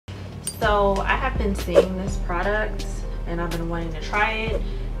So I have been seeing this product and I've been wanting to try it.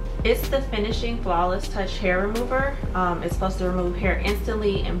 It's the Finishing Flawless Touch Hair Remover. It's supposed to remove hair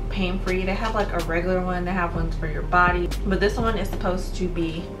instantly and pain-free. They have like a regular one, they have ones for your body, but this one is supposed to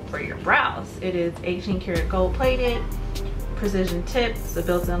be for your brows. It is 18 karat gold plated, precision tips, a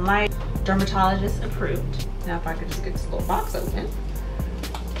built-in light, dermatologist approved. Now if I could just get this little box open.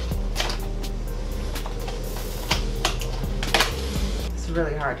 It's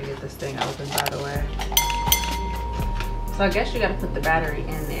really hard to get this thing open, by the way. So I guess you gotta put the battery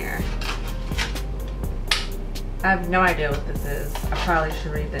in there. I have no idea what this is. I probably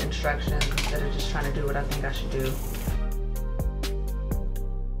should read the instructions instead of just trying to do what I think I should do.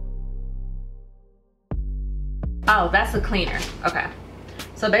 Oh, that's a cleaner. Okay.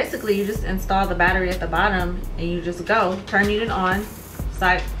 So basically you just install the battery at the bottom and you just go, turn it on,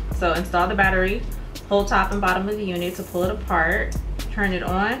 so install the battery, hold top and bottom of the unit to pull it apart, turn it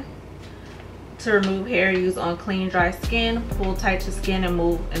on. To remove hair, use on clean, dry skin, pull tight to skin and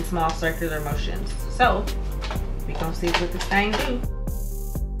move in small circular motions. So we gonna see what this thing do.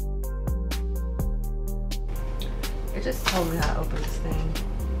 It just told me how to open this thing.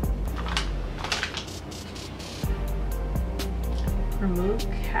 Remove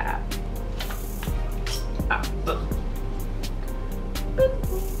cap. Oh, boom. Boop.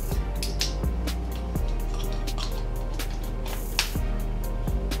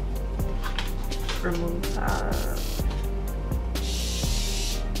 Remove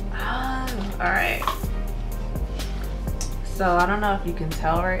all right. So I don't know if you can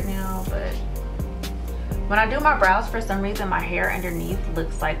tell right now, but when I do my brows, for some reason my hair underneath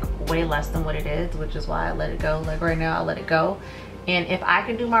looks like way less than what it is, which is why I let it go. Like right now I let it go. And if I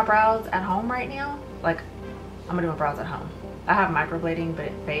can do my brows at home right now, like I'm gonna do my brows at home. I have microblading, but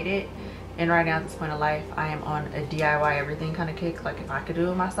it faded. And right now at this point in life, I am on a DIY everything kind of kick. Like if I could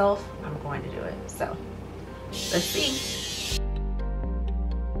do it myself, I'm going to do it. So let's see.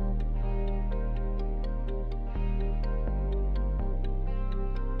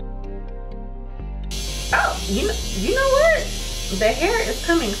 Oh, you know what? The hair is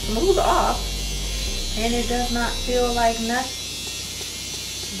coming smooth off and it does not feel like nothing.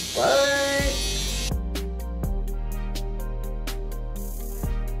 But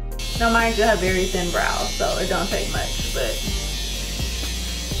now mind you, I have very thin brows, so it don't take much, but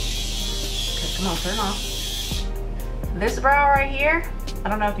okay, come on, turn off. This brow right here, I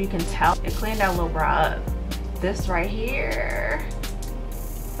don't know if you can tell, it cleaned that little brow up. This right here,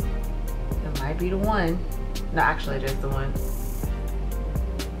 it might be the one. No, actually it is the one.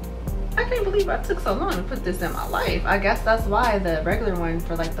 I can't believe I took so long to put this in my life. I guess that's why the regular one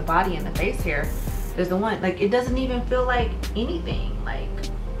for like the body and the face hair is the one. Like it doesn't even feel like anything. Like,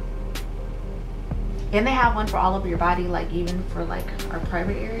 and they have one for all over your body, like even for like our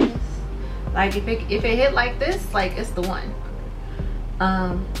private areas. Like if it hit like this, like it's the one.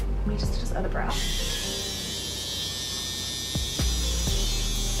 Let me just do this other brow.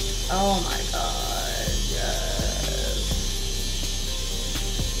 Oh my god, yes.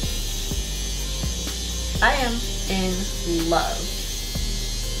 I am in love.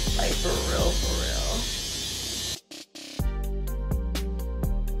 Like for real, for real.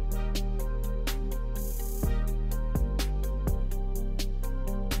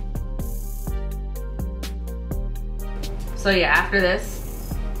 So yeah, after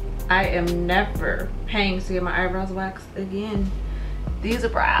this, I am never paying to get my eyebrows waxed again. These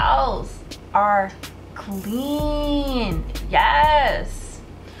brows are clean, yes.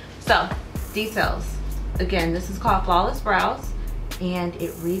 So, details. Again, this is called Flawless Brows and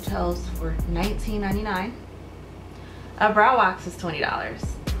it retails for $19.99. A brow wax is $20.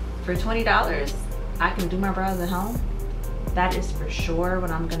 For $20, I can do my brows at home. That is for sure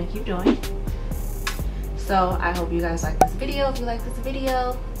what I'm gonna keep doing. So I hope you guys like this video. If you like this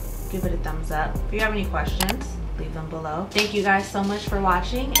video, give it a thumbs up. If you have any questions, leave them below. Thank you guys so much for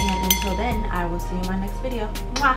watching, and until then, I will see you in my next video. Mwah!